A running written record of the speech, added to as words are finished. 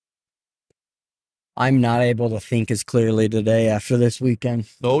I'm not able to think as clearly today after this weekend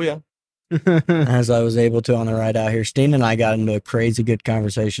Oh yeah. as I was able to on the ride out here. Steen and I got into a crazy good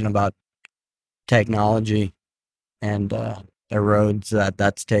conversation about technology and the roads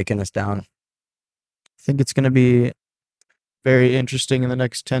that's taken us down. I think it's going to be very interesting in the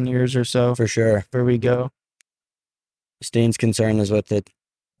next 10 years or so For sure. where we go. Steen's concern is with the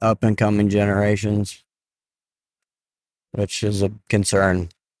up and coming generations, which is a concern.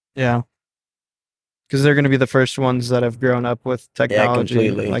 Yeah. Because they're going to be the first ones that have grown up with technology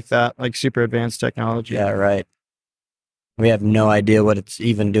completely. like that, like super advanced technology. Yeah, right. We have no idea what it's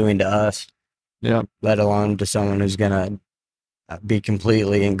even doing to us. Yeah. Let alone to someone who's going to be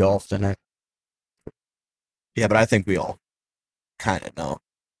completely engulfed in it. Yeah, but I think we all kind of know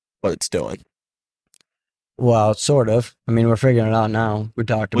what it's doing. Well, sort of. I mean, we're figuring it out now. We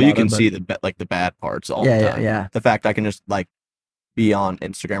talked about it. Well, you can see the bad parts all the time. Yeah. The fact I can just like be on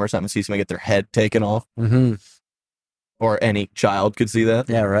Instagram or something and see somebody get their head taken off, Mm-hmm. or any child could see that.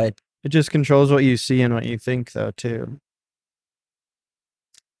 Yeah, right. It just controls what you see and what you think, though, too.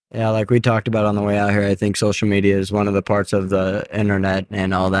 Yeah, like we talked about on the way out here, I think social media is one of the parts of the internet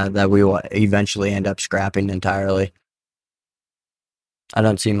and all that we will eventually end up scrapping entirely. I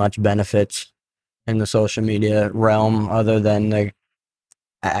don't see much benefits in the social media realm other than the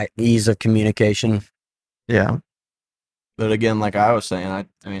ease of communication. Yeah. But again, like I was saying, I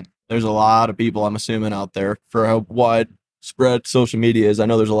mean, there's a lot of people, I'm assuming, out there for how widespread social media is. I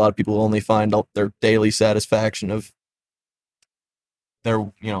know there's a lot of people who only find out their daily satisfaction of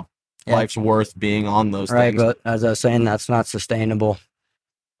their, life's worth being on those Right, things. but as I was saying, that's not sustainable.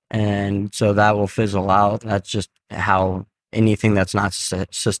 And so that will fizzle out. That's just how anything that's not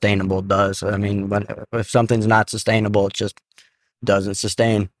sustainable does. I mean, if something's not sustainable, it just doesn't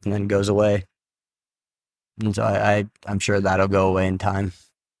sustain and then goes away. And so I'm sure that'll go away in time.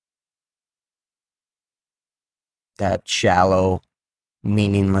 That shallow,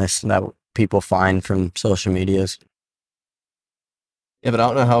 meaningless that people find from social medias. Yeah, but I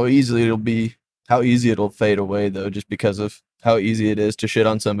don't know how easy it'll fade away, though, just because of how easy it is to shit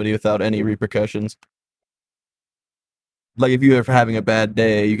on somebody without any repercussions. Like, if you're having a bad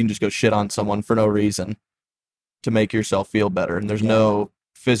day, you can just go shit on someone for no reason to make yourself feel better, and there's no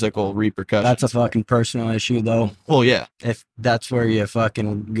physical repercussions. That's a fucking personal issue, though. Well, yeah. If that's where you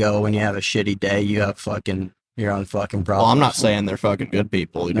fucking go when you have a shitty day, you have fucking your own fucking problems. Well, I'm not saying they're fucking good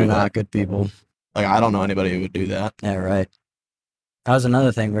people who They're do not that. good people. Like, I don't know anybody who would do that. Yeah, right. That was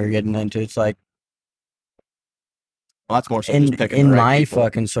another thing we were getting into. It's like, well, that's more so just picking the right my people.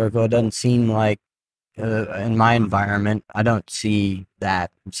 fucking circle, it doesn't seem like in my environment, I don't see that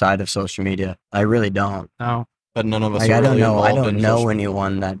side of social media. I really don't. No. But none of us Like, are I don't really know. I involved don't in know social-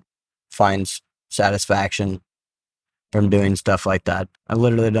 anyone that finds satisfaction from doing stuff like that. I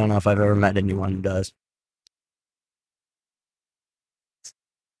literally don't know if I've ever met anyone who does.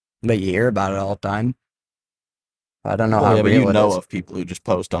 But you hear about it all the time. I don't know Well, how yeah, but real you it know is. of people who just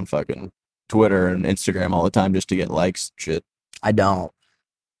post on fucking Twitter and Instagram all the time just to get likes and shit. I don't.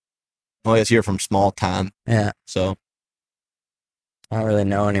 Well, I guess you're from small town, Yeah, so I don't really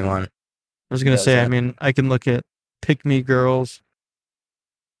know anyone. I was going to does say, I that. mean, I can look at pick me girls,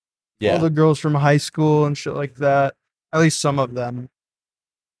 yeah. all the girls from high school and shit like that. At least some of them.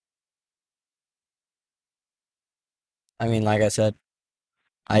 I mean, like I said,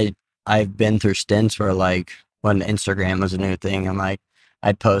 I've been through stints where, like, when Instagram was a new thing, and like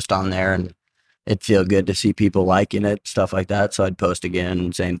I'd post on there and it'd feel good to see people liking it, stuff like that. So I'd post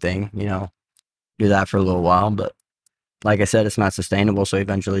again, same thing, do that for a little while. But like I said, it's not sustainable. So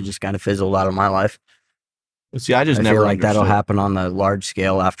eventually just kind of fizzled out of my life. See, I just I never feel like that'll understood. happen on the large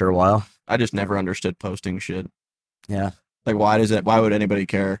scale after a while. I just never understood posting shit. Yeah. Like, why would anybody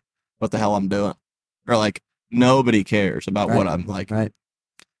care what the hell I'm doing? Or like, nobody cares about what I'm like. Right.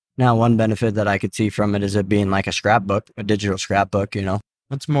 Now, one benefit that I could see from it is it being like a scrapbook, a digital scrapbook,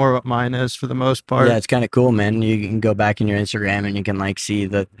 That's more what mine is for the most part. Yeah, it's kind of cool, man. You can go back in your Instagram and you can like see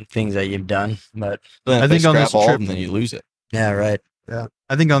the things that you've done. But Then I if they think on this scrap all of trip- them, then you lose it. yeah, right. Yeah.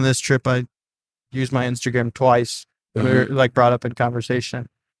 I think on this trip, I used my Instagram twice. We were like brought up in conversation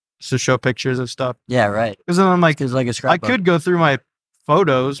just to show pictures of stuff. Yeah, right. Because then I'm like, It's like a I scrapbook. could go through my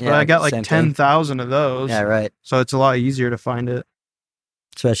photos, but Yeah, I got like same thing. 10,000 of those. Yeah, right. So it's a lot easier to find it.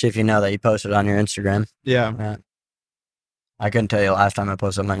 Especially if you know that you posted on your Instagram. Yeah. I couldn't tell you last time I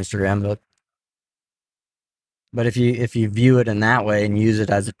posted on my Instagram, but if you view it in that way and use it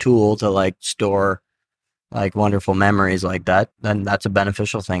as a tool to like store like wonderful memories like that, then that's a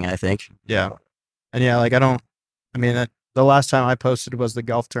beneficial thing, I think. Yeah. And yeah, like the last time I posted was the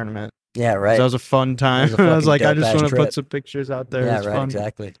golf tournament. Yeah, right. That was a fun time. That was a I was like, I fucking just dope-ass want to trip. put some pictures out there. Yeah, It's right, fun.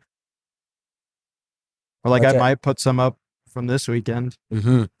 exactly. Or like What's I that? might put some up from this weekend.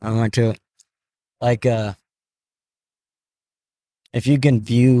 I went to like if you can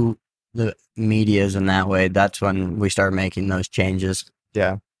view the medias in that way, that's when we start making those changes.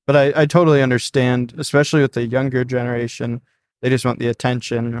 Yeah. But I totally understand, especially with the younger generation. They just want the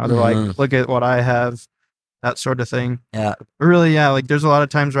attention, or they're like, look at what I have, that sort of thing. Yeah. But really, yeah, like there's a lot of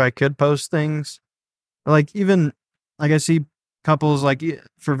times where I could post things. Or like even like I see couples like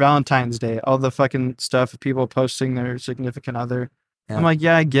for Valentine's Day, all the fucking stuff people posting their significant other. Yeah. I'm like,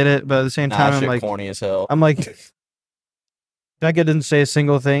 yeah, I get it, but at the same Nah, time, that I'm shit like, corny as hell. Becca didn't say a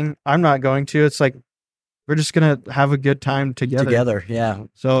single thing. I'm not going to. It's like we're just gonna have a good time together. Yeah.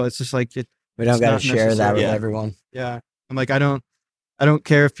 So it's just like We don't it's got to not share that with Yeah. everyone. yeah. I'm like, I don't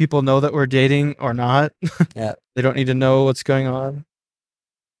care if people know that we're dating or not. Yeah. They don't need to know what's going on.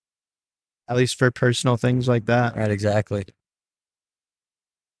 At least for personal things like that. Right. Exactly.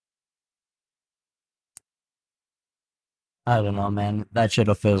 I don't know, man. That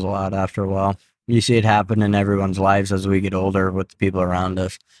shit'll fizzle out after a while. You see it happen in everyone's lives as we get older with the people around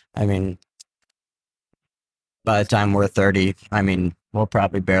us. I mean, by the time we're 30, I mean, we'll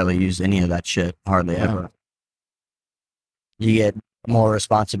probably barely use any of that shit, hardly Yeah. ever. You get more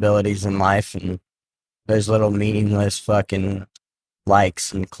responsibilities in life, and those little meaningless fucking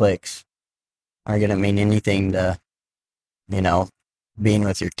likes and clicks are gonna mean anything to, being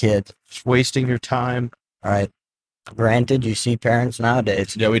with your kid. Just wasting your time. All right. Granted, you see parents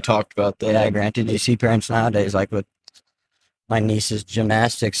nowadays. Yeah, we talked about that. Yeah, granted, you see parents nowadays, like with my niece's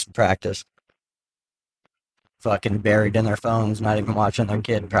gymnastics practice, fucking buried in their phones, not even watching their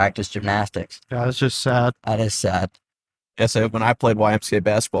kid practice gymnastics. Yeah, it's just sad. That is sad. Yeah, so when I played YMCA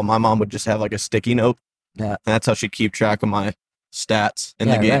basketball, my mom would just have like a sticky note. Yeah. And that's how she'd keep track of my stats in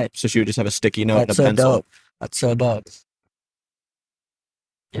the Yeah, game. right. So she would just have a sticky note That's and a so pencil. dope. That's so dope.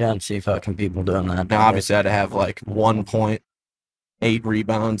 You don't see fucking people doing that. Now, obviously, I had to have like 1.8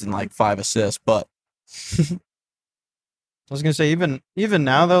 rebounds and like 5 assists, but I was gonna say even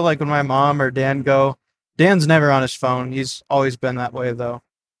now though, like when my mom or Dan go, Dan's never on his phone. He's always been that way though.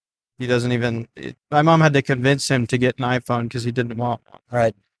 He doesn't even. My mom had to convince him to get an iPhone because he didn't want one.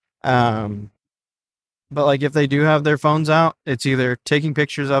 Right. But like if they do have their phones out, it's either taking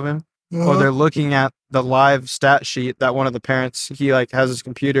pictures of him or they're looking at the live stat sheet that one of the parents he like has his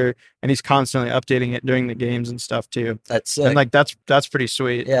computer and he's constantly updating it during the games and stuff too. That's And like that's pretty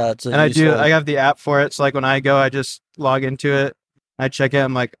sweet. yeah. It's And I have the app for it. So like when I go, I just log into it. I check it.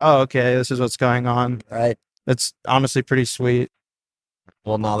 I'm like, oh, okay, this is what's going on. Right. That's honestly pretty sweet.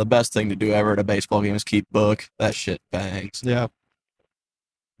 well, no, the best thing to do ever at a baseball game is keep book. That shit bangs. Yeah.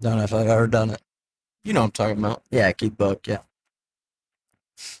 Don't know if I've ever done it. You know what I'm talking about. Yeah, keep book. Yeah.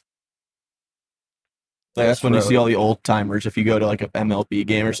 That's when you really- see all the old timers. If you go to like a MLB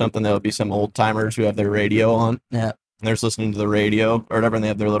game or something, there'll be some old timers who have their radio on. Yeah. And they're just listening to the radio or whatever, and they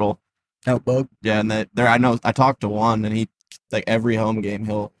have their little Notebook. yeah. And they're I know I talked to one, and he like every home game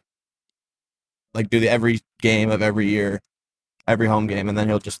he'll like do every game of every year, every home game, and then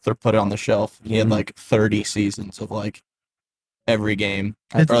he'll just put it on the shelf. He had Mhm. like 30 seasons of like every game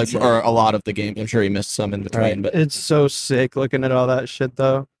That's or like insane. or a lot of the games. I'm sure he missed some in between, Right. but It's so sick looking at all that shit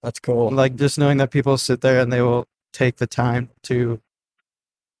though. That's cool. Like just knowing that people sit there and they will take the time to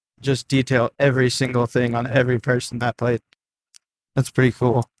just detail every single thing on every person that played. That's pretty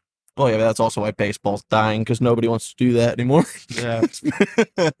cool. oh yeah, that's also why baseball's dying because nobody wants to do that anymore. Yeah.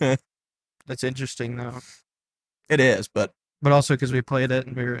 That's interesting though. It is, but But also because we played it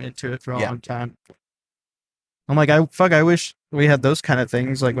and we were into it for a Yeah. long time. I'm like, I wish we had those kind of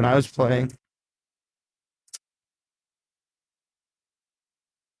things like when I was playing.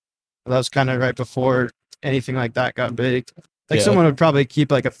 That was kind of right before anything like that got big. Like Yeah. someone would probably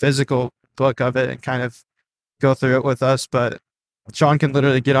keep like a physical book of it and kind of go through it with us, but Sean can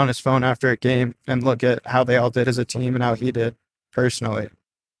literally get on his phone after a game and look at how they all did as a team and how he did personally,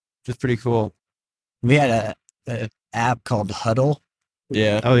 which is pretty cool. We had a app called Huddle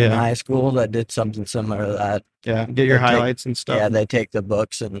yeah. Oh in yeah, high school that did something similar to that. yeah. Get your They take- highlights and stuff. Yeah, they take the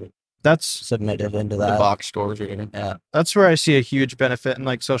books and That's submit it into The that. box scores or whatever. Yeah. that's where I see a huge benefit in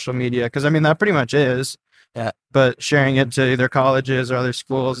like social media because I mean that pretty much is. Yeah. But sharing it to either colleges or other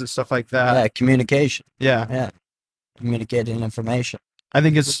schools and stuff like that. Yeah, communication. Yeah. Yeah. Communicating information. I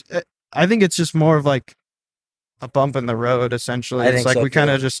think it's just more of like a bump in the road essentially. I It's think like so, we kind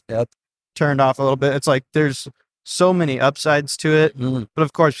too. of just Yep. turned off a little bit. It's like there's so many upsides to it, Mm. but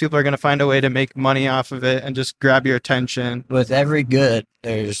of course people are going to find a way to make money off of it and just grab your attention. With every good,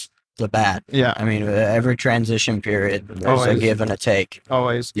 there's the bad. Yeah, I mean, with every transition period, there's a Always. give and a take.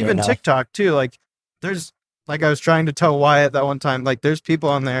 always. You Even know. TikTok too. Like there's like I was trying to tell Wyatt that one time, like there's people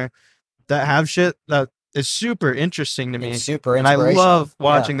on there that have shit that is super interesting to me. It's super And I inspirational. love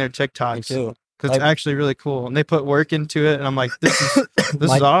watching their Me TikToks too. because it's actually really cool. And they put work into it. And I'm like, this is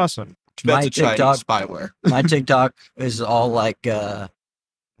My- awesome. My That's a Chinese TikTok, spyware. my TikTok is all like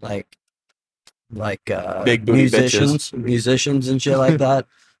Big booty musicians and shit like that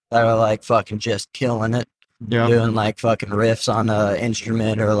are like fucking just killing it, Yeah. doing like fucking riffs on a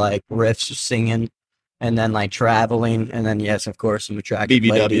instrument or like riffs singing, and then like traveling, and then yes, of course, some attractive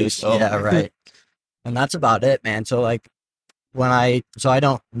BBWs, ladies. oh. Yeah, right. And that's about it, man. So like I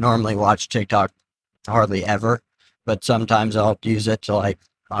don't normally watch TikTok hardly ever, but sometimes I'll use it to like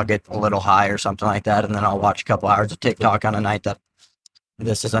I'll get a little high or something like that, and then I'll watch a couple hours of TikTok on a night that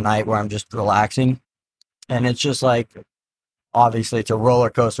this is a night where I'm just relaxing, and it's just like obviously it's a roller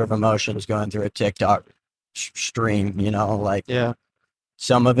coaster of emotions going through a TikTok stream, you know, like Yeah.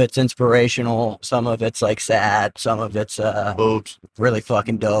 some of it's inspirational, some of it's like sad, some of it's Boobs, really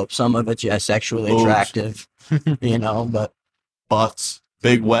fucking dope, some of it's sexually Boobs. attractive, you know, but butts,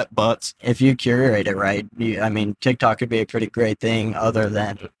 big wet butts. if you curate it right, I mean, TikTok could be a pretty great thing other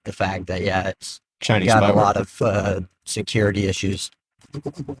than the fact that, yeah, it's Chinese got a spyware. lot of security issues.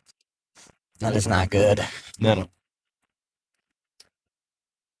 That is not good. No.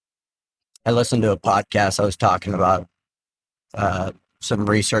 I listened to a podcast. I was talking about some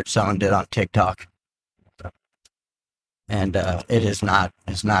research someone did on TikTok, and it's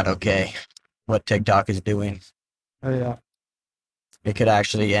not okay what TikTok is doing. Oh, yeah. It could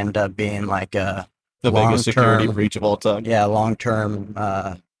actually end up being like a The biggest security long-term- breach of all time. long-term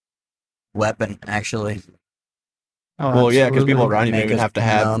weapon, actually. Oh, Well, yeah, because people absolutely. around you Make don't even us have to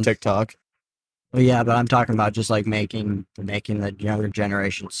have numb. TikTok. Well, yeah, but I'm talking about just like making the younger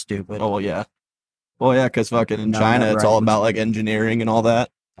generation stupid. Oh, well, yeah. Well, yeah, because fucking in No, China, no it's all brains. about like engineering and all that.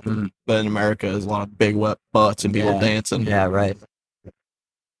 Mhm. But in America, there's a lot of big wet butts and people Yeah. dancing. Yeah, right.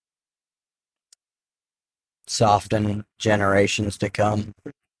 Soften generations to come.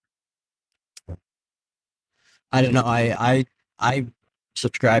 I don't know. I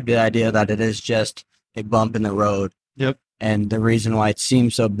subscribe to the idea that it is just a bump in the road. Yep. And the reason why it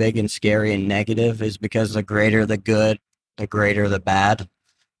seems so big and scary and negative is because the greater the good, the greater the bad.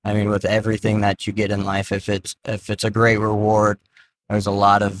 I mean, with everything that you get in life, if it's a great reward, there's a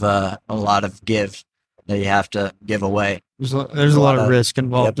lot of give that you have to give away. There's a lot of risk Yep,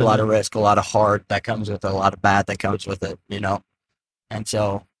 involved. a lot in of risk, a lot of hard that comes with it, a lot of bad that comes with it, you know? And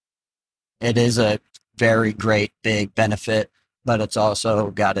so it is a very great big benefit, but it's also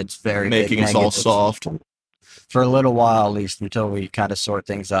got its very Making big us all negatives. soft. For a little while at least until we kind of sort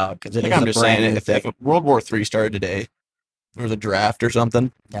things out, because it Like is I'm a just brand saying, new if thing. World War III started today, there was a draft or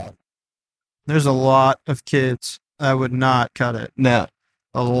something. There's a lot of kids that would not cut it. No,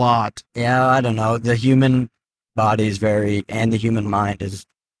 A lot. Yeah, I don't know. The human body is and the human mind is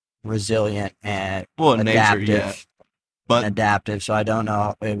resilient and well, in nature, adaptive. yeah. But Adaptive, so I don't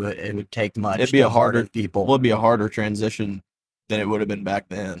know. It would take much. It'd be to a harder- harden people. would be a harder transition than it would have been back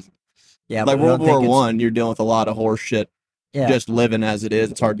then. Yeah, Like but I World don't think War it's- One, you're dealing with a lot of horse shit. Yeah, Just living as it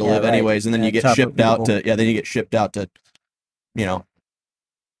is, it's hard to Yeah, live right. anyways. And then Yeah, you get tougher shipped out people. to then you get shipped out to, you know,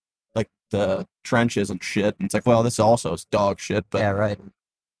 like the trenches and shit. And it's like, well, this also is dog shit. But yeah, right.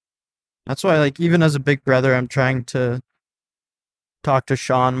 That's why, like, even as a big brother, I'm trying to talk to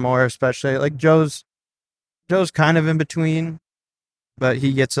Sean more, especially. Like, Joe's kind of in between, but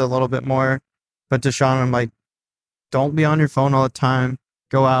he gets a little bit more. But to Sean, I'm like, don't be on your phone all the time.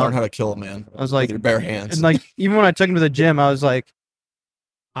 Go out. learn how to kill a man I was with like, your bare hands. and like, even when I took him to the gym, I was like,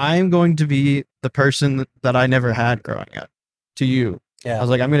 I'm going to be the person that I never had growing up to you. Yeah, I was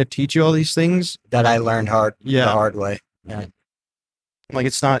like, I'm going to teach you all these things. that I learned the Yeah. hard way. Yeah, Like,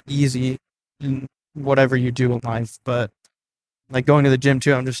 it's not easy in whatever you do in life, but like going to the gym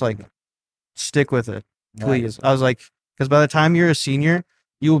too, I'm just like, stick with it, please. I was like, because by the time you're a senior,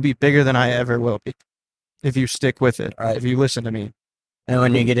 you will be bigger than I ever will be if you stick with it, Right. if you listen to me. And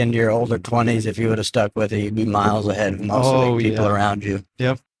when you get into your older 20s, if you would have stuck with it, you'd be miles ahead of most of Oh, the people yeah. around you.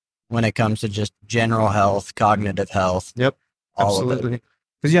 Yep. When it comes to just general health, cognitive health. Yep. All of it. Absolutely.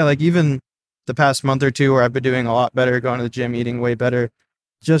 Because, yeah, like even the past month or two where I've been doing a lot better, going to the gym, eating way better,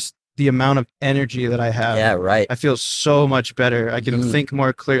 just the amount of energy that I have. Yeah, right. I feel so much better. I can Mhm. think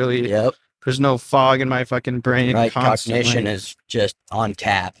more clearly. Yep. There's no fog in my fucking brain. Right. Constantly. Cognition is just on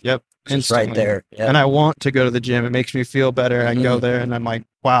tap. Yep. Just right Instantly. there. Yep. And I want to go to the gym. It makes me feel better. I go Mhm. there and I'm like,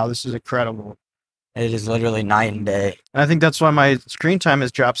 wow, this is incredible. It is literally night and day. And I think that's why my screen time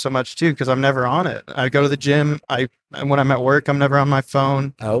has dropped so much too, because I'm never on it. I go to the gym. And when I'm at work, I'm never on my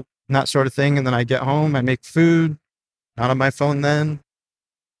phone, Oh, and that sort of thing. And then I get home, I make food, not on my phone then,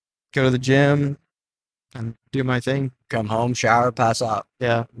 go to the gym and do my thing. come home, shower, pass out.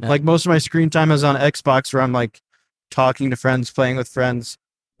 Yeah. Yeah. Like most of my screen time is on Xbox where I'm like talking to friends, playing with friends.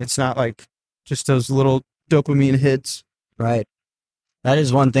 It's not like just those little dopamine hits. Right. That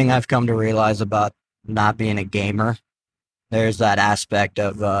is one thing I've come to realize about not being a gamer. There's that aspect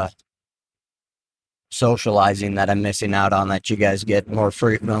of socializing that I'm missing out on that you guys get more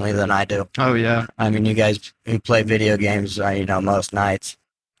frequently than I do. Oh yeah. I mean, you guys who play video games, most nights,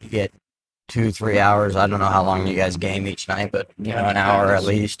 you get 2-3 hours. I don't know how long you guys game each night, but an hour at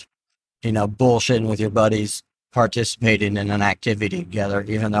least. Bullshitting with your buddies, participating in an activity together,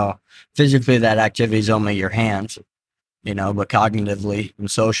 even though physically that activity is only your hands. But cognitively and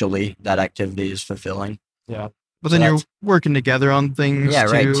socially, that activity is fulfilling. Yeah. But So then you're that's- working together on things Yeah,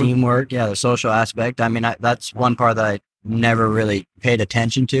 right. too. Teamwork. Yeah, the social aspect. I mean, that's one part that I never really paid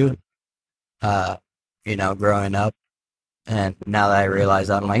attention to, growing up. And now that I realize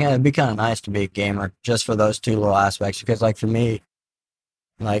that, I'm like, yeah, it'd be kind of nice to be a gamer just for those two little aspects. Because, like, for me,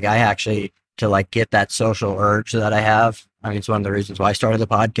 like, I actually, to, like, get that social urge that I have, I mean, it's one of the reasons why I started the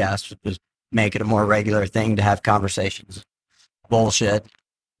podcast, was make it a more regular thing to have conversations, bullshit,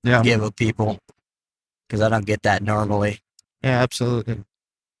 Yeah. give with people. Because I don't get that normally. Yeah, absolutely.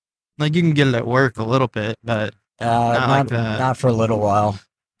 Like you can get it at work a little bit, but not like that. Not for a little while.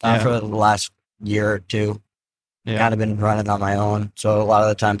 Not Yeah. for the last year or two. Yeah. Kind of been running on my own. So a lot of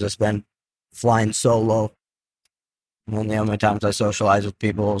the times it's been flying solo. And then the only times I socialize with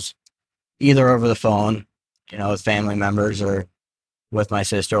people is either over the phone, with family members, or with my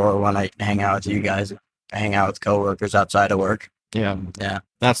sister, or when I hang out with you guys. I hang out with coworkers outside of work. Yeah. Yeah.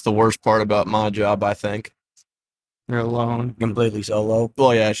 That's the worst part about my job, I think. You're alone. Completely solo.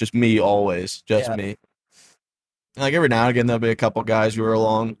 Well, yeah, it's just me always, just Yeah. me. And, like every now and again, there'll be a couple guys who are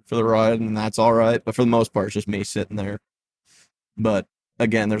along for the ride, and that's all right. But for the most part, it's just me sitting there. But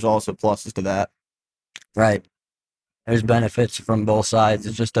again, there's also pluses to that. Right. There's benefits from both sides.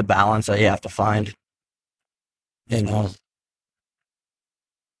 It's just a balance that you have to find.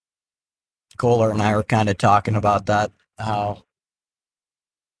 Kohler and I were kind of talking about that, how,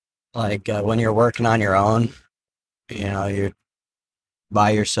 like, when you're working on your own, you're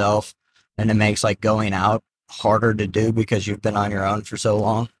by yourself, and it makes, like, going out harder to do because you've been on your own for so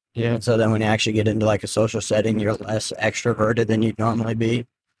long. Yeah. And so then when you actually get into, like, a social setting, you're less extroverted than you'd normally be.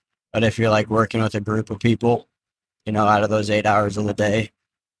 But if you're, like, working with a group of people, out of those 8 hours of the day,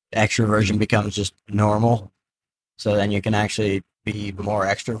 extroversion becomes just normal. So then you can actually be more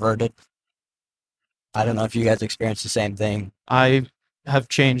extroverted. I don't know if you guys experience the same thing I have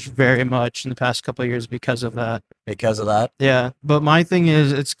changed very much in the past couple of years because of that. because of that. Yeah. But my thing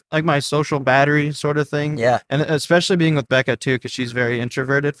is, it's like my social battery sort of thing. Yeah. And especially being with Becca too, because she's very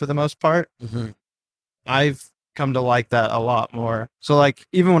introverted for the most part. Mm-hmm. I've come to like that a lot more. So like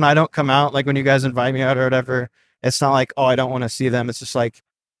even when I don't come out, like when you guys invite me out or whatever, it's not like, oh, I don't want to see them. It's just like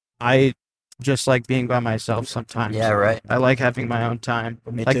I just like being by myself sometimes. Yeah, right. I like having my own time.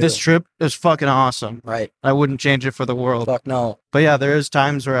 Me Like too. this trip is fucking awesome. Right. I wouldn't change it for the world. Fuck no. But yeah, there is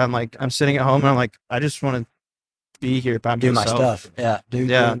times where I'm like, I'm sitting at home and I'm like, I just want to be here by Do my myself. stuff. Yeah. Do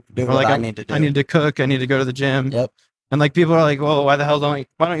Or what like I need to do. I need to cook. I need to go to the gym. Yep. And like people are like, well, why don't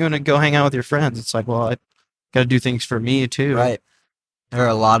you want to go hang out with your friends? It's like, well, I got to do things for me too. Right. There are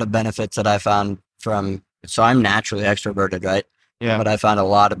a lot of benefits that I found so I'm naturally extroverted, right? Yeah. But I found a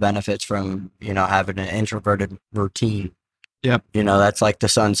lot of benefits from, having an introverted routine. Yep. That's like the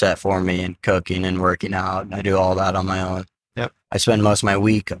sunset for me, and cooking and working out. I do all that on my own. Yep. I spend most of my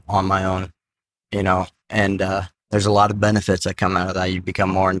week on my own, and there's a lot of benefits that come out of that. You become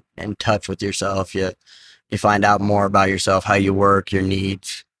more in touch with yourself. You find out more about yourself, how you work, your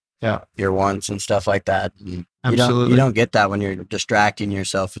needs, your wants, and stuff like that. And Absolutely. You don't get that when you're distracting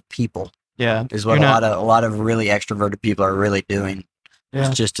yourself with people. Yeah. Is what a lot of really extroverted people are really doing. Yeah.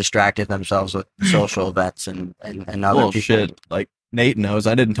 It's just distracting themselves with social events and other Well, people. shit. Like Nate knows,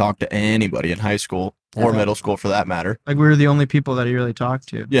 I didn't talk to anybody in high school or Yeah. middle school for that matter. Like we were the only people that he really talked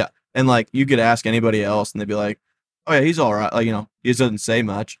to. Yeah. And like you could ask anybody else and they'd be like, oh yeah, he's all right. Like, he just doesn't say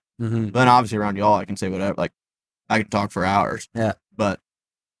much. Mm-hmm. But then obviously around y'all, I can say whatever. Like I can talk for hours. Yeah. But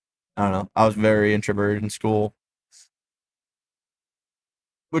I don't know. I was very introverted in school,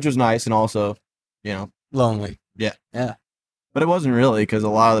 which was nice. And also, Lonely. but it wasn't really because a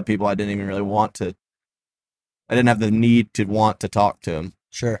lot of the people I didn't even really I didn't have the need to want to talk to them.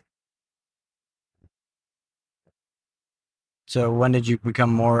 Sure. So when did you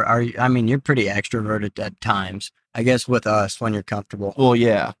become more? You're pretty extroverted at times. I guess with us when you're comfortable. Well,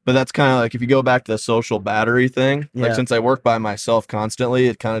 yeah, but that's kind of like if you go back to the social battery thing, Yeah. like since I work by myself constantly,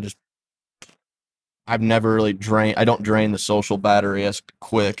 it kind of just, I've never really I don't drain the social battery as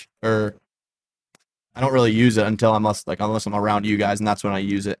quick, or I don't really use it unless I'm around you guys, and that's when I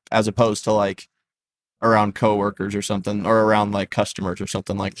use it, as opposed to like around coworkers or something, or around like customers or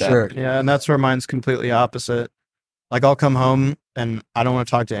something like that. Sure. Yeah, and that's where mine's completely opposite. Like I'll come home and I don't want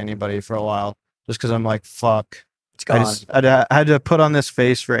to talk to anybody for a while just because I'm like, fuck. It's gone. I had to put on this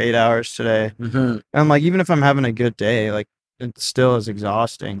face for 8 hours today. Mm-hmm. And I'm like, even if I'm having a good day, like it still is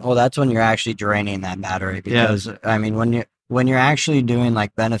exhausting. Well, that's when you're actually draining that battery because I mean when you're actually doing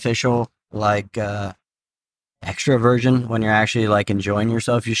like beneficial like extroversion, when you're actually like enjoying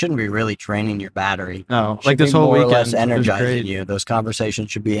yourself, you shouldn't be really draining your battery. No, It like should this be whole more or weekend less was energizing great. you. Those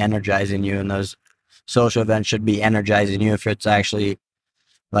conversations should be energizing you, and those social events should be energizing you if it's actually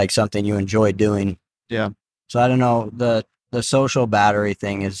like something you enjoy doing. Yeah. So I don't know, the social battery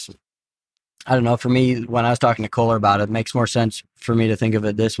thing is, I don't know, for me, when I was talking to Kohler about it, it makes more sense for me to think of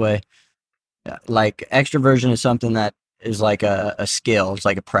it this way. Like extroversion is something that is like a skill. It's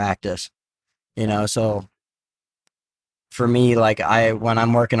like a practice, you know? So for me, like when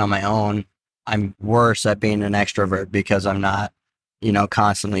I'm working on my own, I'm worse at being an extrovert because I'm not, you know,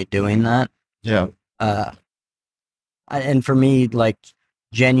 constantly doing that. Yeah. And for me, like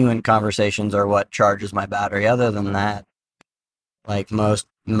genuine conversations are what charges my battery. Other than that, like most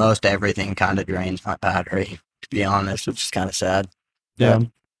everything kind of drains my battery, to be honest, which is kind of sad. Yeah.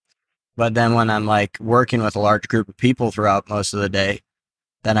 But then when I'm like working with a large group of people throughout most of the day,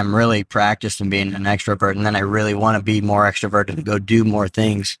 then I'm really practiced in being an extrovert, and then I really want to be more extroverted and go do more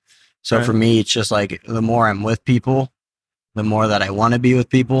things. So Right. for me, it's just like the more I'm with people, the more that I want to be with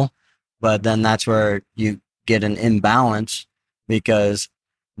people. But then that's where you get an imbalance, because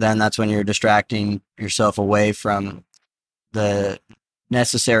then that's when you're distracting yourself away from the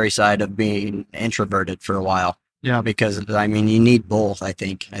necessary side of being introverted for a while. Yeah. Because I mean, you need both. I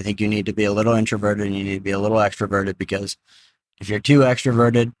think you need to be a little introverted and you need to be a little extroverted, because if you're too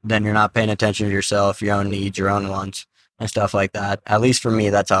extroverted, then you're not paying attention to yourself, your own needs, your own wants, and stuff like that. At least for me,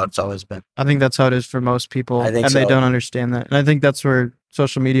 that's how it's always been. I think that's how it is for most people. I think and they so. don't understand that. And I think that's where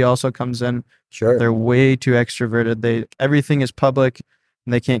social media also comes in. Sure. They're way too extroverted. Everything is public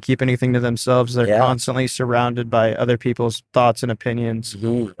and they can't keep anything to themselves. They're Yeah. constantly surrounded by other people's thoughts and opinions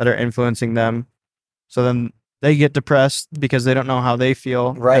Mhm. that are influencing them. So then they get depressed because they don't know how they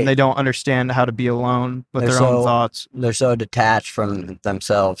feel. Right. And they don't understand how to be alone with They're their own so- thoughts. They're so detached from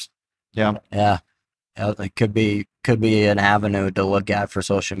themselves. Yeah. Yeah. It could be an avenue to look at for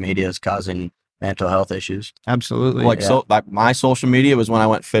social media is causing mental health issues. Absolutely. Like Yeah. so, like my social media was when I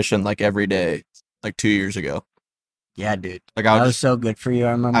went fishing like every day, like 2 years ago. Yeah, dude. Like That was so good for you.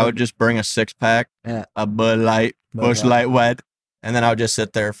 I remember. I would just bring a 6-pack, Yeah. a Bud Light, Bud Bush Light. Light Wet, and then I would just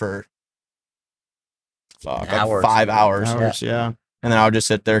sit there for like Hours. 5 hours. Hours, yeah. And then I would just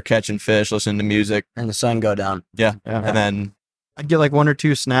sit there catching fish, listening to music. And the sun go down. Yeah. Yeah. And then I'd get like 1 or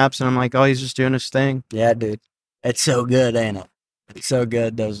 2 snaps and I'm like, oh, he's just doing his thing. Yeah, dude. It's so good, ain't it? It's so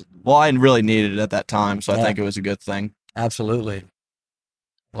good. Those well, I really needed it at that time, so I Yeah. think it was a good thing. Absolutely.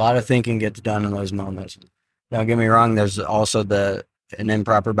 A lot of thinking gets done in those moments. Don't get me wrong, there's also an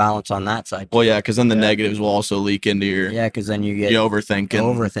improper balance on that side. Well, yeah, because then the Yeah. negatives will also leak into your Yeah, because then you get you overthinking.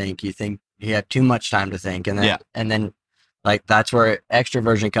 overthink. You think you have too much time to think, and then Yeah. and then like that's where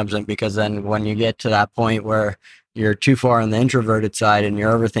extroversion comes in, because then when you get to that point where you're too far on the introverted side and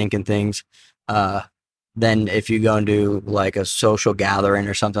you're overthinking things, then if you go and do like a social gathering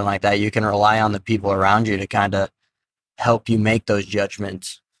or something like that, you can rely on the people around you to kind of help you make those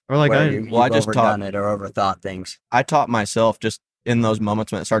judgments. Or like where I, you've Well, I just overdone it or overthought things. I taught myself just in those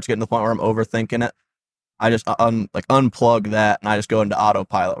moments when it starts getting to the point where I'm overthinking it, I just unplug that and I just go into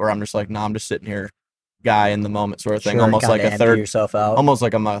autopilot where I'm just like, no, I'm just sitting here, guy in the moment sort of thing, Sure, almost like kinda a empty third, yourself out. almost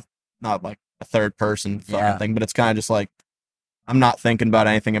like I'm not like a third person fucking Yeah. thing, but it's kind of just like I'm not thinking about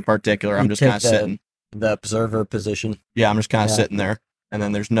anything in particular. I'm You just take kind of sitting. the observer position. Yeah, I'm just kind of Yeah. sitting there, and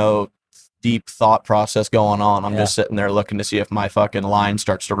then there's no deep thought process going on. I'm Yeah. just sitting there looking to see if my fucking line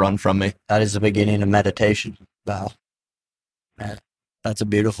starts to run from me. That is the beginning of meditation. Wow. Man, that's a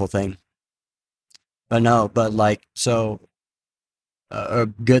beautiful thing. But no, but like, so a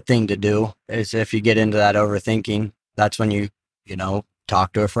good thing to do is if you get into that overthinking, that's when you know,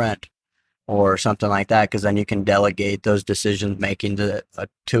 talk to a friend or something like that, because then you can delegate those decisions making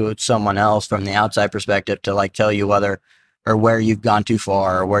to someone else from the outside perspective to like tell you whether or where you've gone too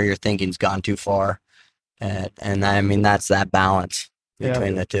far or where your thinking's gone too far. And I mean, that's that balance Yeah.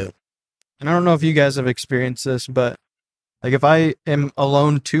 between the two. and I don't know if you guys have experienced this, but like if I am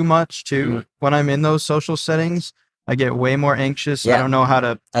alone too much too, when I'm in those social settings, I get way more anxious. I Yeah. don't know how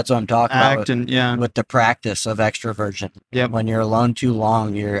to That's what I'm talking about. act and yeah. With the practice of extroversion. Yep. When you're alone too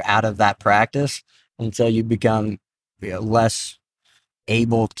long, you're out of that practice until you become less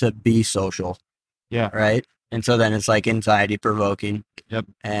able to be social. Yeah. right? And so then it's like anxiety provoking. Yep.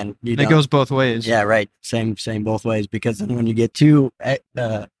 And you It don't, goes both ways. yeah, right. Same both ways, because then when you get too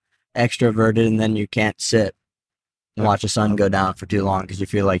extroverted and then you can't sit and watch the sun go down for too long because you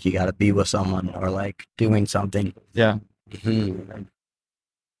feel like you got to be with someone or like doing something. Yeah. Mhm.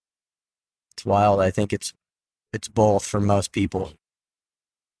 It's wild. I think it's both for most people.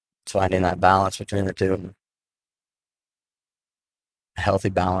 It's finding that balance between the two, a healthy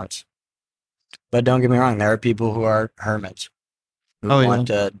balance. But don't get me wrong, there are people who are hermits who Oh, yeah. want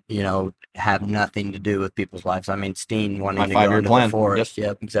to, have nothing to do with people's lives. I mean, Steen wanting My to go 5-year into plan. the forest.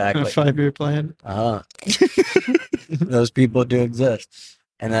 Yep, A exactly. 5-year plan. Those people do exist.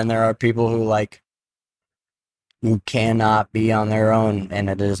 And then there are people who cannot be on their own, and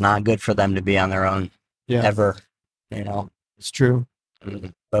it is not good for them to be on their own Yeah. ever. You know, It's true.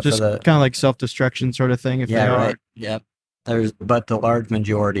 but Just for the kind of like self-destruction sort of thing. If yeah, they right, are yep. But the large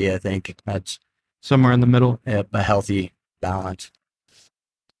majority, I think that's somewhere in the middle. a healthy balance.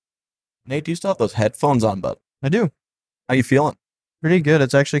 Nate, do you still have those headphones on, bud? I do. How you feeling? Pretty good.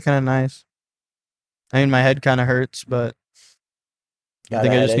 It's actually kind of nice. I mean, my head kind of hurts, but I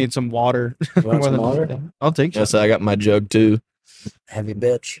think I just need some water. You want more some than water? anything. I'll take some. Yes, I got my jug too. Heavy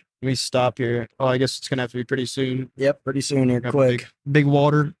bitch. Let me stop here. Oh, I guess it's gonna have to be pretty soon. Yep, pretty soon here, Grab a quick. big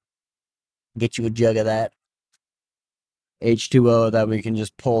water. Get you a jug of that H2O that we can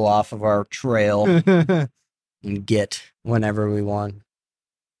just pull off of our trail and get whenever we want.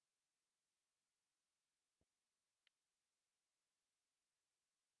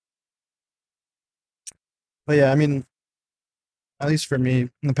 But yeah, I mean, at least for me,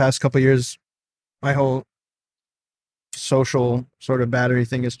 in the past couple of years, my whole social sort of battery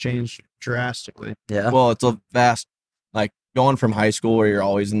thing has changed drastically. Yeah. Well, it's a vast, like going from high school where you're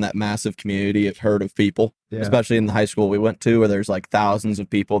always in that massive community of herd of people, Yeah. especially in the high school we went to where there's like thousands of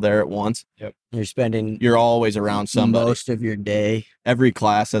people there at once. You're spending You're always around somebody. most of your day. Every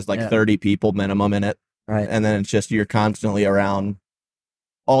class has like Yeah. 30 people minimum in it. Right. And then it's just you're constantly around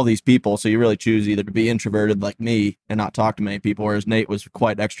all these people. So you really choose either to be introverted like me and not talk to many people, whereas Nate was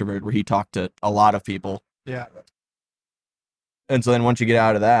quite extroverted where he talked to a lot of people. Yeah. And so then once you get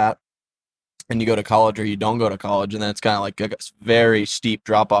out of that and you go to college or you don't go to college, and then it's kind of like a very steep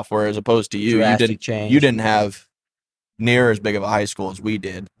drop off, where as opposed to you Drastic change. you didn't have near as big of a high school as we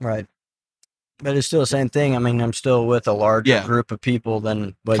did. Right. But it's still the same thing. I mean, I'm still with a larger group of people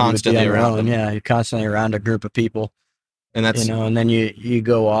than what Constantly you would be on your around own. them. Yeah, you're constantly around a group of people. And that's And then you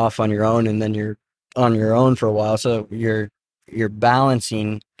go off on your own, and then you're on your own for a while. So your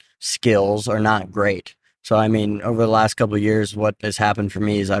balancing skills are not great. So I mean, over the last couple of years, what has happened for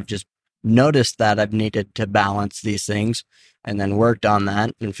me is I've just noticed that I've needed to balance these things, and then worked on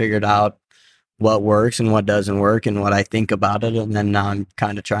that and figured out what works and what doesn't work and what I think about it. And then now I'm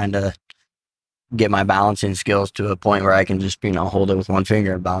kind of trying to get my balancing skills to a point where I can just, hold it with one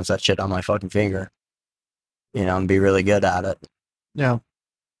finger and bounce that shit on my fucking finger, and be really good at it. Yeah.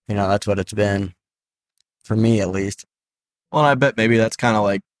 That's what it's been for me, at least. well, I bet maybe that's kind of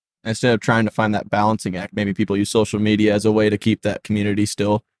like, instead of trying to find that balancing act, maybe people use social media as a way to keep that community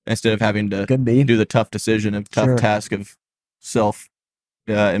still, instead of having to Could be. do the tough decision and tough Sure. task of self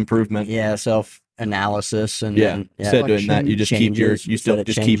improvement. Yeah, self-analysis. And Yeah. then, Instead of doing that, you just keep changes you still instead of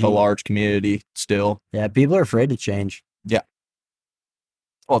just keep a changing. large community still. Yeah, people are afraid to change.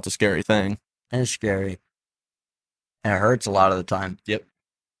 Well, it's a scary thing. And it's scary. And it hurts a lot of the time.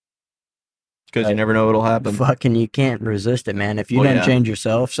 Because you never know what'll happen. Fucking, you can't resist it, man. If you Well, don't yeah. change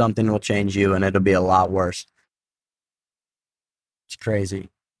yourself, something will change you, and it'll be a lot worse. It's crazy.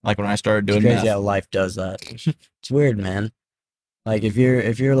 Like when I started It's doing crazy math. how life does that. It's weird, man. Like if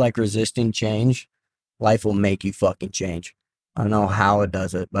you're like resisting change, life will make you fucking change. I don't know how it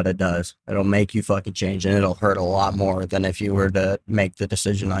does it, but it does. It'll make you fucking change, and it'll hurt a lot more than if you were to make the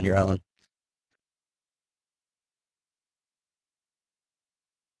decision on your own.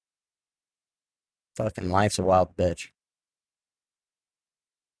 Fucking life's a wild bitch.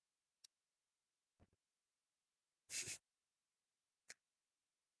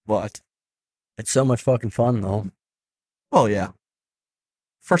 What? It's so much fucking fun though. Well, yeah.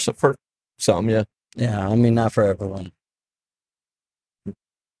 For some, yeah. Yeah, I mean, not for everyone.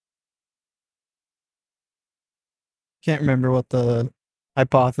 Can't remember what the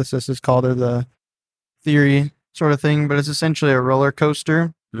hypothesis is called or the theory sort of thing, but it's essentially a roller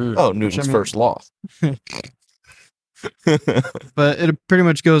coaster. Oh, Newton's mean- first law. But it pretty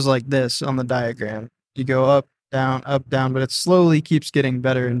much goes like this on the diagram. You go up, down, but it slowly keeps getting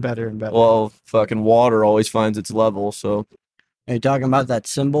better and better and better. Well, fucking water always finds its level, so Are you talking about that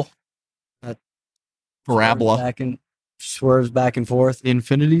symbol? parabola. Back in swerves back and forth. The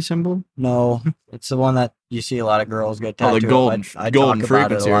infinity symbol? No, it's the one that you see a lot of girls get Oh, tattooed. the golden, I golden talk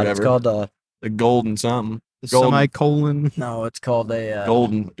about it a frequency or lot. whatever. It's called the golden something. The Golden. semicolon? no, it's called a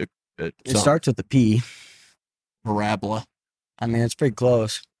Golden. It starts with a P. Parabola. I mean, it's pretty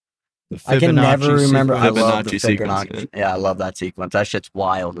close. The I can never Fibonacci remember. I sequence. love the Fibonacci sequence, Fibonacci. Yeah, I love that sequence. That shit's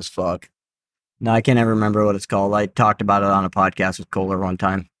wild as fuck. No, I can't ever remember what it's called. I talked about it on a podcast with Kohler one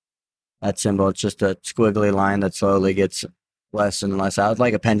time. That symbol, it's just a squiggly line that slowly gets less and less out. It's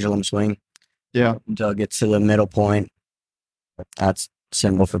like a pendulum swing Yeah. until it gets to the middle point. That's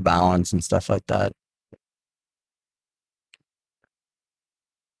symbol for balance and stuff like that.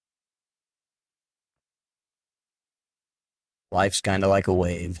 Life's kind of like a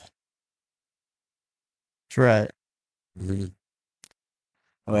wave. That's right. Mm-hmm.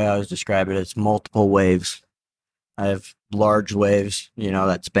 The way I always describe it, it's multiple waves. I have large waves,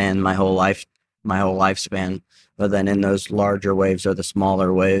 that span my whole lifespan. But then in those larger waves are the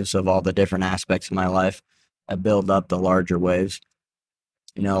smaller waves of all the different aspects of my life. I build up the larger waves.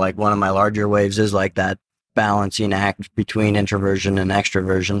 Like one of my larger waves is like that balancing act between introversion and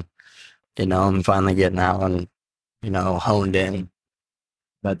extroversion. I'm finally getting that one, honed in.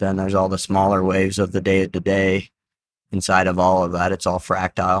 But then there's all the smaller waves of the day to day. Inside of all of that, it's all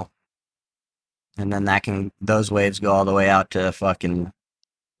fractile. And then those waves go all the way out to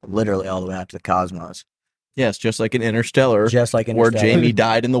literally all the way out to the cosmos. Yes, just like an Interstellar. Just like where Jamie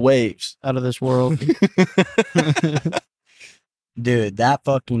died in the waves. Out of this world. Dude, that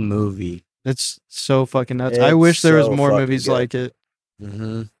fucking movie. It's so fucking nuts. I wish there was more movies like it.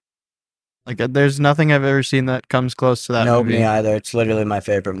 Mm-hmm. Like, there's nothing I've ever seen that comes close to that Nope, movie. me either. It's literally my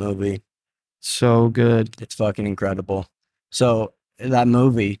favorite movie. So good. It's fucking incredible. So that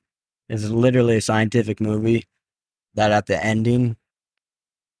movie is literally a scientific movie that at the ending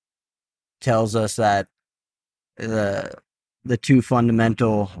tells us that the two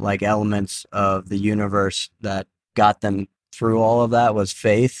fundamental elements of the universe that got them through all of that was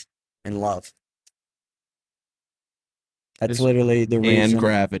faith and love. That's literally the reason. And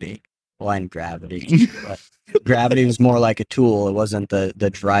gravity. Well, and gravity. But gravity was more like a tool. It wasn't the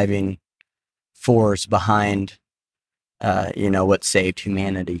driving force behind, what saved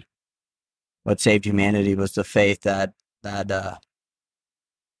humanity. What saved humanity was the faith that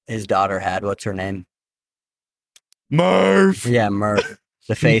his daughter had. What's her name? Murph. Yeah, Murph.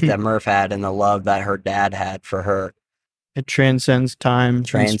 The faith that Murph had and the love that her dad had for her. It transcends time.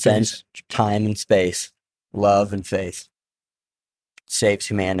 Transcends time and space. Love and faith. Saves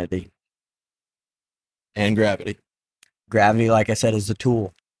humanity. And gravity. Gravity, like I said, is the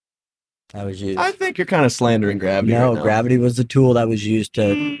tool that was used. I think you're kind of slandering gravity. No, right now. gravity was the tool that was used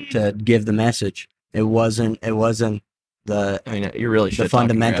to give the message. It wasn't the I mean, you're really the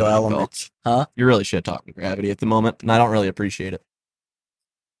fundamental elements. Huh? You're really shit talking gravity at the moment, and I don't really appreciate it.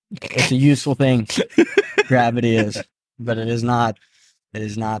 It's a useful thing. Gravity is, but it is not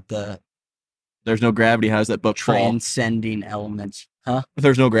the There's no gravity. How does that book fall? transcending elements. Huh? If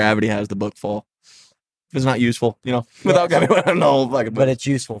there's no gravity, how does the book fall? If it's not useful, without gravity, I don't know. But it's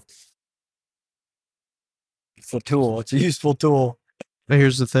useful. It's a tool. It's a useful tool. But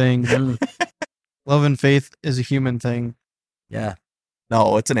here's the thing. Love and faith is a human thing. Yeah.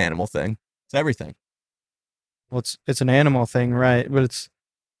 No, it's an animal thing. It's everything. Well, it's an animal thing, right? But it's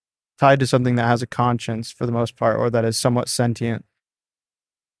tied to something that has a conscience for the most part, or that is somewhat sentient.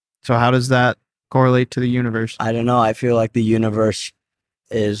 So how does that correlate to the universe? I don't know. I feel like the universe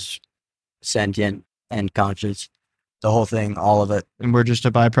is sentient and conscious. The whole thing, all of it. And we're just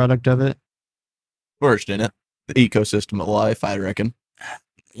a byproduct of it? First in it. The ecosystem of life, I reckon.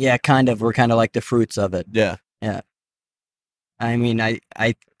 Yeah, kind of. We're kind of like the fruits of it. Yeah. I mean,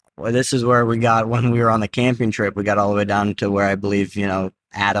 well, this is where we got when we were on the camping trip. We got all the way down to where I believe,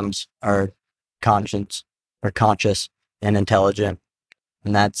 atoms are conscious and intelligent.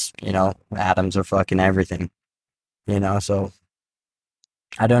 And that's, atoms are fucking everything. So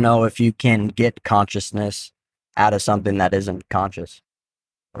I don't know if you can get consciousness out of something that isn't conscious.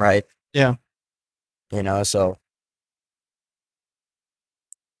 Right? Yeah. So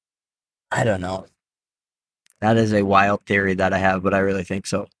I don't know. That is a wild theory that I have, but I really think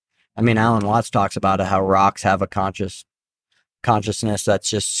so. I mean, Alan Watts talks about it, how rocks have a consciousness that's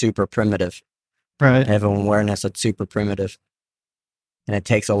just super primitive. Right. They have an awareness that's super primitive. And it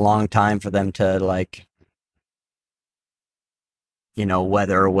takes a long time for them to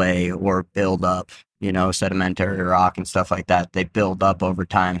weather away or build up, sedimentary rock and stuff like that. They build up over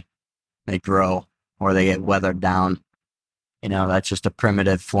time. They grow or they get weathered down. That's just a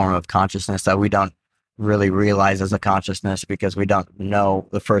primitive form of consciousness that we don't really realize as a consciousness because we don't know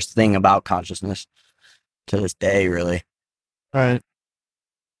the first thing about consciousness to this day, really. Right.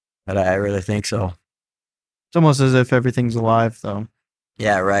 But I really think so. It's almost as if everything's alive, though.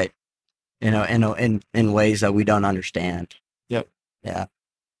 Yeah, right. In ways that we don't understand. Yep. Yeah.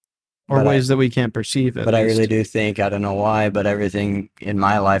 Or But ways that we can't perceive, at But I least. really do think, I don't know why, but everything in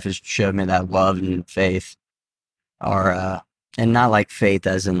my life has showed me that love and faith are, and not like faith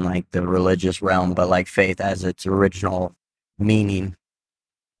as in like the religious realm, but like faith as its original meaning,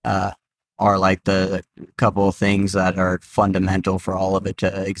 uh, are like the couple of things that are fundamental for all of it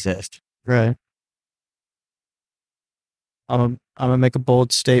to exist. Right. I'm gonna make a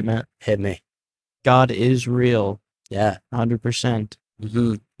bold statement. Hit me. God is real, Yeah. 100%,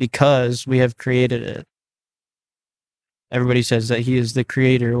 Mm-hmm. because we have created it. Everybody says that he is the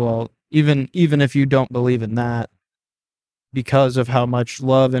creator. Well, even if you don't believe in that, because of how much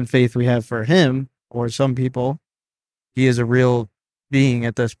love and faith we have for him, or some people, he is a real being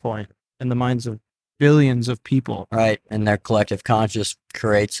at this point in the minds of billions of people. Right. And their collective conscious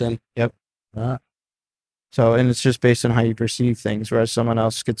creates them. Yep. Uh, So, and it's just based on how you perceive things. Whereas someone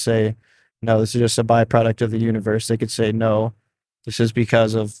else could say, no, this is just a byproduct of the universe. They could say, no, this is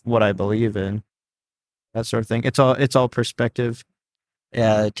because of what I believe in. That sort of thing. It's all perspective.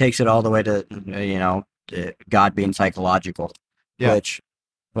 yeah. It takes it all the way to, God being psychological. Yeah.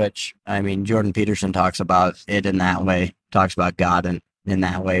 Which I mean, Jordan Peterson talks about it in that way, talks about God in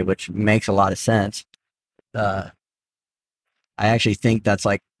that way, which makes a lot of sense. I actually think that's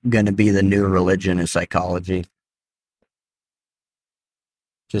like going to be the new religion is psychology,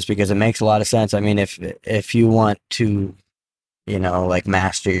 just because it makes a lot of sense. I mean, if you want to, like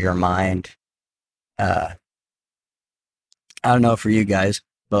master your mind, I don't know for you guys,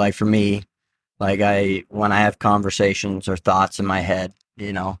 but like for me, like when I have conversations or thoughts in my head,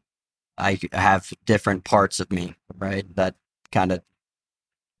 I have different parts of me, right, that kind of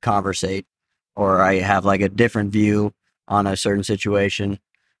conversate, or I have like a different view on a certain situation,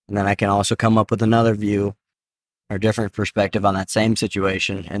 and then I can also come up with another view or different perspective on that same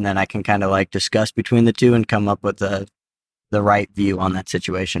situation, and then I can kind of like discuss between the two and come up with the right view on that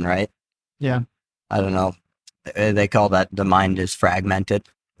situation, right? Yeah. I don't know. They call that the mind is fragmented,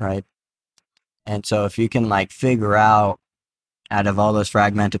 right? And so if you can like figure out of all those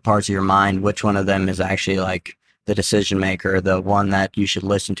fragmented parts of your mind, which one of them is actually like the decision maker, the one that you should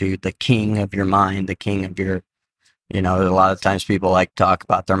listen to, the king of your mind, the king of your, a lot of times people like to talk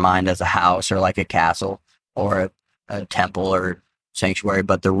about their mind as a house or like a castle or a temple or sanctuary,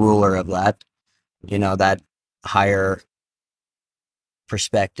 but the ruler of that, that higher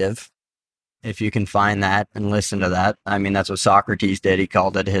perspective, if you can find that and listen to that, I mean, that's what Socrates did. He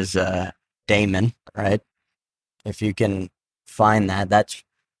called it his daemon, right? If you can find that, that's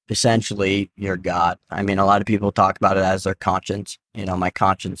essentially your God. I mean, a lot of people talk about it as their conscience. My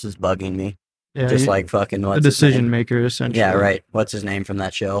conscience is bugging me. Yeah. Just like fucking a decision maker, essentially. Yeah, right. What's his name from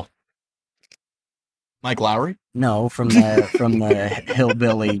that show? Mike Lowry? No, from the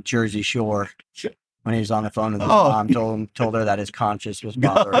hillbilly Jersey Shore. When he was on the phone with his mom, told her that his conscience was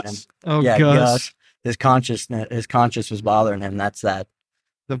bothering him. Oh, Yeah, Gus. His conscience was bothering him. That's that.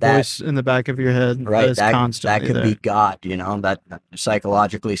 The voice in the back of your head, Right? that is constantly that could there. be God. That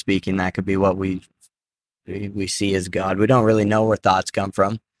psychologically speaking, that could be what we see as God. We don't really know where thoughts come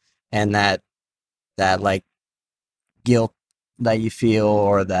from, and that like guilt that you feel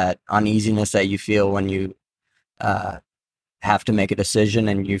or that uneasiness that you feel when you have to make a decision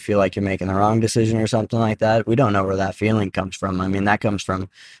and you feel like you're making the wrong decision or something like that. We don't know where that feeling comes from. I mean, that comes from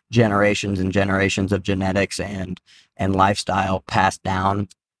generations and generations of genetics and lifestyle passed down,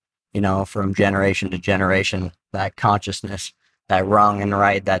 from generation to generation. That consciousness, that wrong and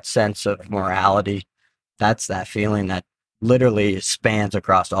right, that sense of morality, that's that feeling that literally spans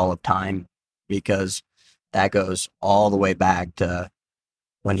across all of time, because that goes all the way back to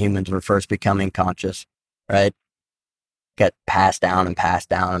when humans were first becoming conscious, right? Get passed down and passed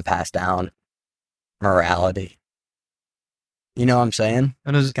down and passed down. Morality. You know what I'm saying?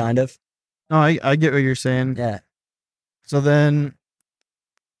 And is Kind of. no, I get what you're saying. Yeah. So then,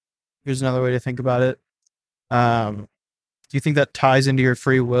 here's another way to think about it. Do you think that ties into your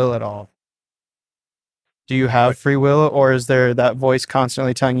free will at all? Do you have free will, or is there that voice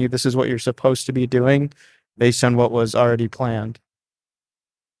constantly telling you this is what you're supposed to be doing based on what was already planned?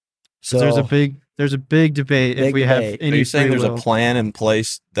 So there's a big debate if we have debate. any Are you saying free there's will. a plan in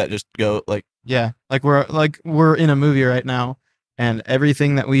place that just go like Yeah, like we're in a movie right now, and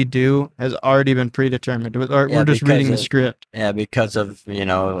everything that we do has already been predetermined. We're just reading the script. Yeah, because of,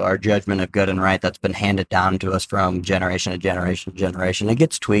 our judgment of good and right that's been handed down to us from generation to generation to generation. It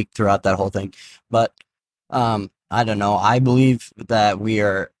gets tweaked throughout that whole thing. But I don't know. I believe that we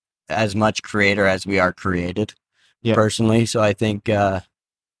are as much creator as we are created. Yeah. personally. So I think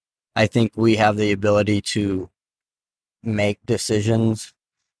we have the ability to make decisions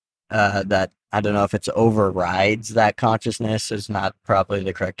that, I don't know if it's overrides that consciousness is not probably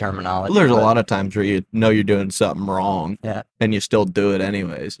the correct terminology. There's a but lot of times where you know you're doing something wrong, Yeah. and you still do it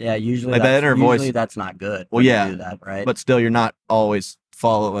anyways. Yeah, usually Like that that's, inner voice- that's not good. Well, when you yeah, do that, right? But still, you're not always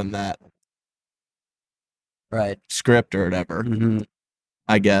following that right. script or whatever, hmm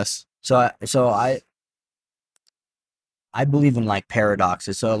I guess. So I believe in like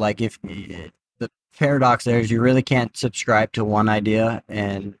paradoxes. So like if the paradox there is you really can't subscribe to one idea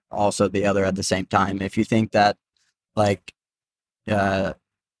and also the other at the same time. If you think that like uh,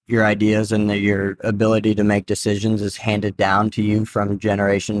 your ideas and your ability to make decisions is handed down to you from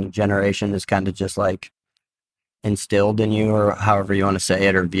generation to generation, is kind of just like instilled in you, or however you want to say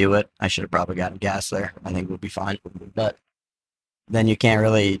it or view it. I should have probably gotten gas there. I think we'll be fine. But then you can't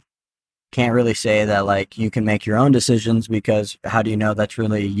really say that like you can make your own decisions, because how do you know that's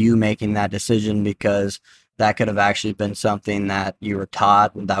really you making that decision? Because that could have actually been something that you were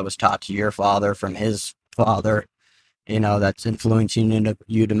taught, that was taught to your father from his father, that's influencing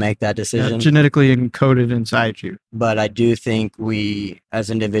you to make that decision. Genetically encoded inside you. But I do think we as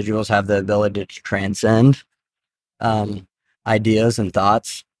individuals have the ability to transcend ideas and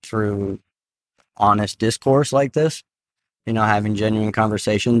thoughts through honest discourse like this. Having genuine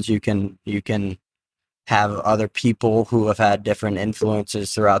conversations. You can have other people who have had different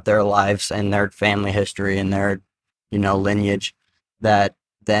influences throughout their lives and their family history and their lineage, that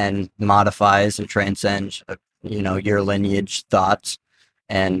then modifies and transcends your lineage thoughts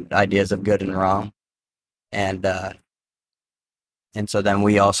and ideas of good and wrong. And so then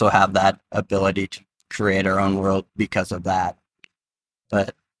we also have that ability to create our own world because of that.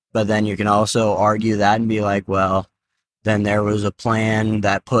 But then you can also argue that and be like, well, then there was a plan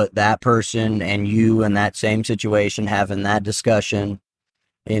that put that person and you in that same situation having that discussion,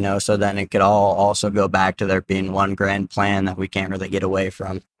 so then it could all also go back to there being one grand plan that we can't really get away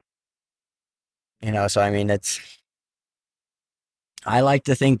from. So I mean, I like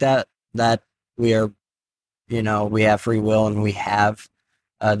to think that we are, we have free will and we have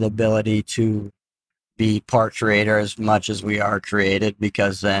the ability to be part creator as much as we are created,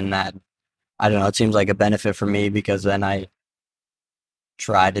 because then that, I don't know, it seems like a benefit for me, because then I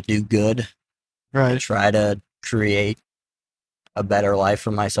try to do good, Right. try to create a better life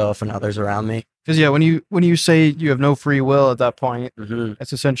for myself and others around me. Because when you say you have no free will at that point, Mm-hmm.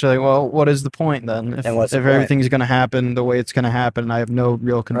 it's essentially, well, what is the point then? If what's the point? everything's going to happen the way it's going to happen, I have no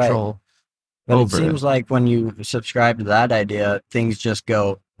real control. But it over seems like when you subscribe to that idea, things just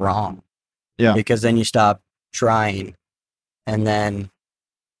go wrong. Yeah. Because then you stop trying, and then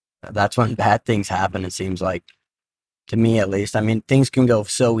that's when bad things happen, it seems like. To me, at least. I mean, things can go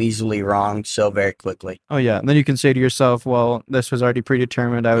so easily wrong so very quickly. Oh yeah, and then you can say to yourself, "Well, this was already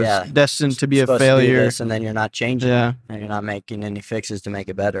predetermined. I was Yeah. destined to be a Supposed to do failure." this, and then you're not changing. Yeah. And you're not making any fixes to make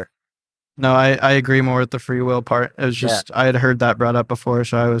it better. No, I agree more with the free will part. It was just I had heard that brought up before,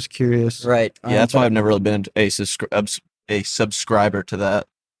 so I was curious. Right. Yeah, that's why I've never really been a subscriber to that.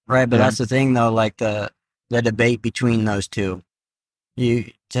 Right, but Yeah. that's the thing, though. Like the debate between those two,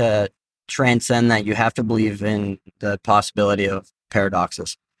 to transcend that, you have to believe in the possibility of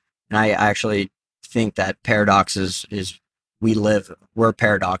paradoxes. And I actually think that paradoxes we're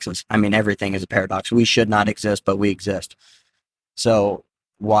paradoxes. I mean, everything is a paradox. We should not exist, but we exist. So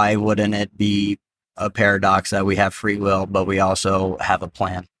why wouldn't it be a paradox that we have free will, but we also have a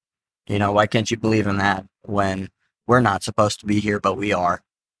plan? Why can't you believe in that when we're not supposed to be here, but we are?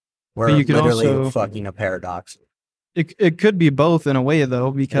 We're you could literally also- fucking a paradox. It could be both in a way though,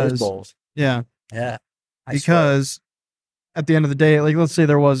 It is because both. yeah, Yeah. I swear. because at the end of the day, like let's say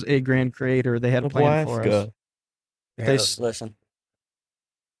there was a grand creator, they had a plan for us. Nebraska. Here, they let's listen.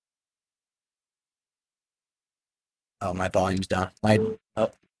 Oh, my volume's down.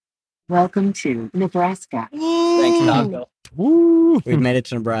 Welcome to Nebraska. Thanks, Taco. Woo! We've made it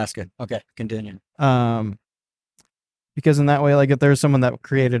to Nebraska. Okay, continue. Because in that way, like if there's someone that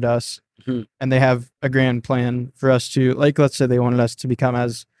created us Mhm. and they have a grand plan for us to, like, let's say they wanted us to become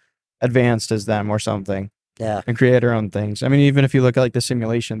as advanced as them or something Yeah. and create our own things. I mean, even if you look at like the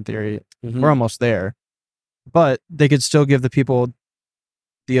simulation theory, Mhm. we're almost there, but they could still give the people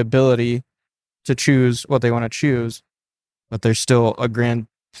the ability to choose what they want to choose, but there's still a grand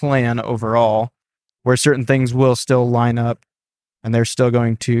plan overall where certain things will still line up and they're still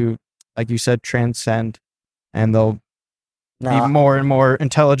going to, like you said, transcend, and they'll be more and more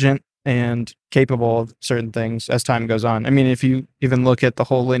intelligent and capable of certain things as time goes on. I mean, if you even look at the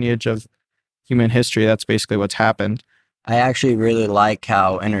whole lineage of human history, that's basically what's happened. I actually really like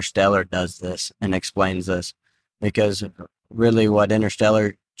how Interstellar does this and explains this, because really what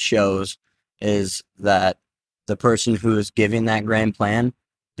Interstellar shows is that the person who is giving that grand plan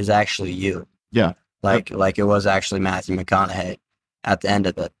is actually you. Yeah. Like it was actually Matthew McConaughey at the end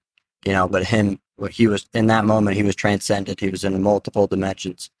of it, but he was in that moment, he was transcended. He was in multiple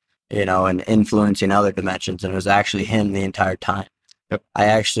dimensions, and influencing other dimensions. And it was actually him the entire time. Yep. I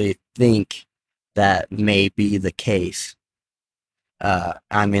actually think that may be the case.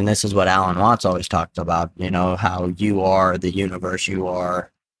 I mean, this is what Alan Watts always talked about, how you are the universe, you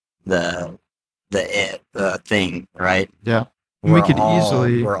are the thing, right? Yeah. We could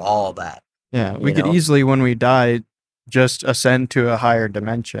easily, we're all that. yeah, we could easily, when we die, just ascend to a higher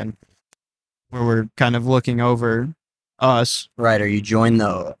dimension where we're kind of looking over us. Right. Or you join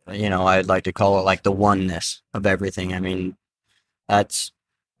I'd like to call it like the oneness of everything. I mean, that's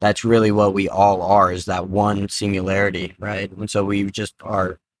really what we all are, is that one singularity, right? And so we just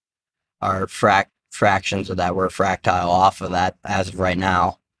are fractions of that. We're a fractile off of that as of right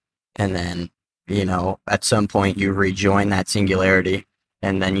now. And then, at some point you rejoin that singularity,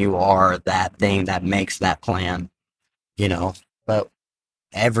 and then you are that thing that makes that plan, but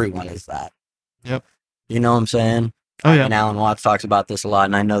everyone is that. Yep. You know what I'm saying? Oh, yeah. And Alan Watts talks about this a lot,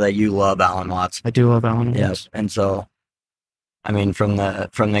 and I know that you love Alan Watts. I do love Alan Yeah. Watts. And so, I mean, from the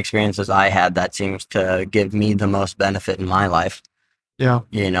experiences I had, that seems to give me the most benefit in my life. Yeah.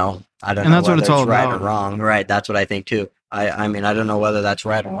 I don't know that's what whether it's all right about. or wrong. Right. That's what I think too. I mean, I don't know whether that's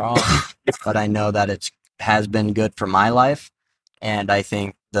right or wrong, but I know that it's has been good for my life. And I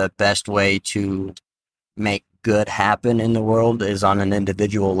think the best way to make good happen in the world is on an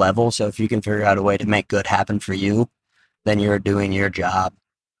individual level. So if you can figure out a way to make good happen for you, then you're doing your job.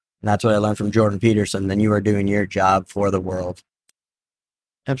 And that's what I learned from Jordan Peterson. Then you are doing your job for the world.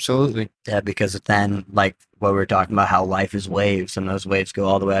 Absolutely. Yeah, because then, like what we were talking about, how life is waves, and those waves go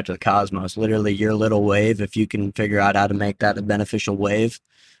all the way out to the cosmos. Literally, your little wave, if you can figure out how to make that a beneficial wave,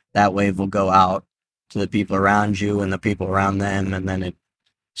 that wave will go out to the people around you and the people around them, and then it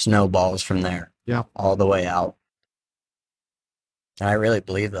snowballs from there. Yeah. All the way out. And I really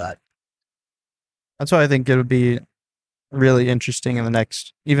believe that. That's why I think it would be really interesting in the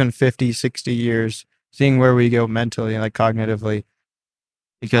next even 50, 60 years, seeing where we go mentally, like cognitively.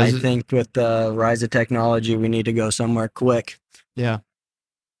 Because I think with the rise of technology, we need to go somewhere quick. Yeah.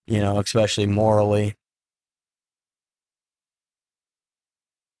 Especially morally.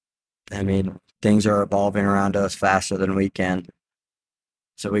 I mean, things are evolving around us faster than we can.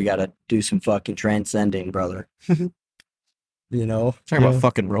 So we got to do some fucking transcending, brother. Talking about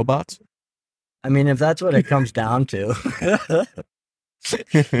fucking robots? I mean, if that's what it comes down to.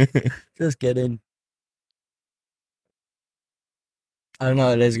 Just kidding. I don't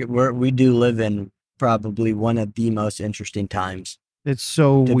know. We do live in probably one of the most interesting times. It's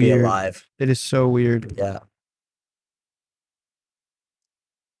so to weird. Be alive. It is so weird. Yeah.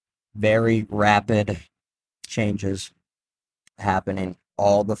 Very rapid changes happening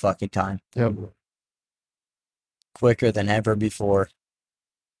all the fucking time. Yep. Quicker than ever before.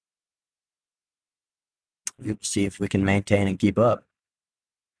 We'll see if we can maintain and keep up.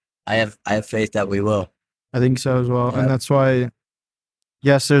 I have faith that we will. I think so as well. Yep. And that's why,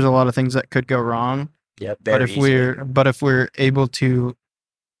 yes, there's a lot of things that could go wrong. Yep. But if we're able to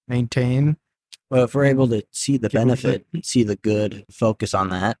maintain, well, if we're able to see the benefit, see the good, focus on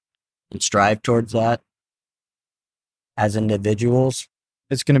that, and strive towards that as individuals,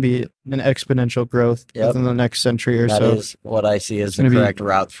 it's going to be an exponential growth within the next century or so. That is what I see as the correct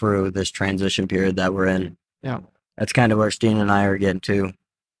route through this transition period that we're in. Yeah. That's kind of where Steen and I are getting to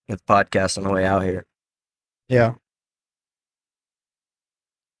with podcasts on the way out here. Yeah.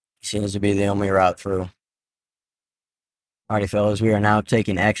 Seems to be the only route through. Alrighty, fellas, we are now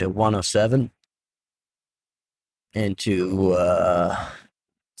taking exit 107 into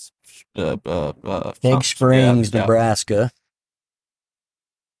Big Springs, Nebraska.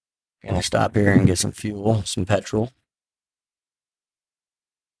 Gonna stop here and get some fuel, some petrol.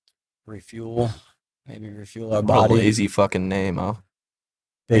 Refuel. Maybe refuel our body. Lazy fucking name, huh?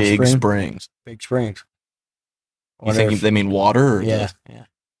 Big Springs. Big Springs. You think they mean water? Or yeah.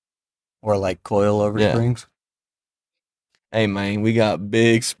 Or like coil-over springs. Hey, man, we got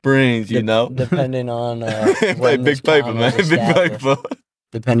Big Springs, Depending on when big paper, man. Big paper.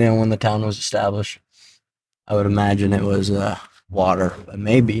 Depending on when the town was established. I would imagine it was water. But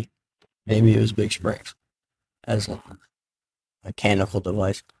maybe it was Big Springs as a mechanical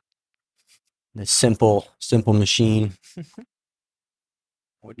device. The simple machine.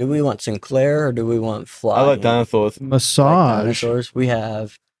 Do we want Sinclair or do we want Fly? I like dinosaurs. Massage. Like dinosaurs. We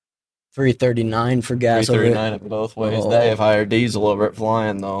have $3.39 for gas over it. $3.39 both ways. Oh. They have higher diesel over at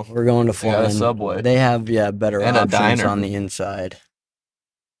Flying though. We're going to They got a Flying. Subway. They have better And a options diner. on the inside.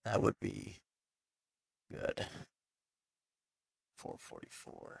 That would be good.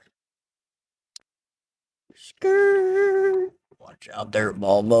 444. Skirt. Watch out there,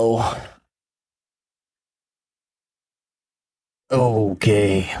 Volvo.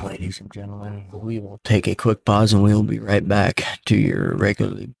 Okay, ladies and gentlemen, we will take a quick pause and we will be right back to your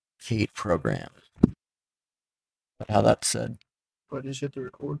regularly Kate program. But how that's said. But just hit the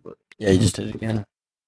record button. Yeah, you just did it again.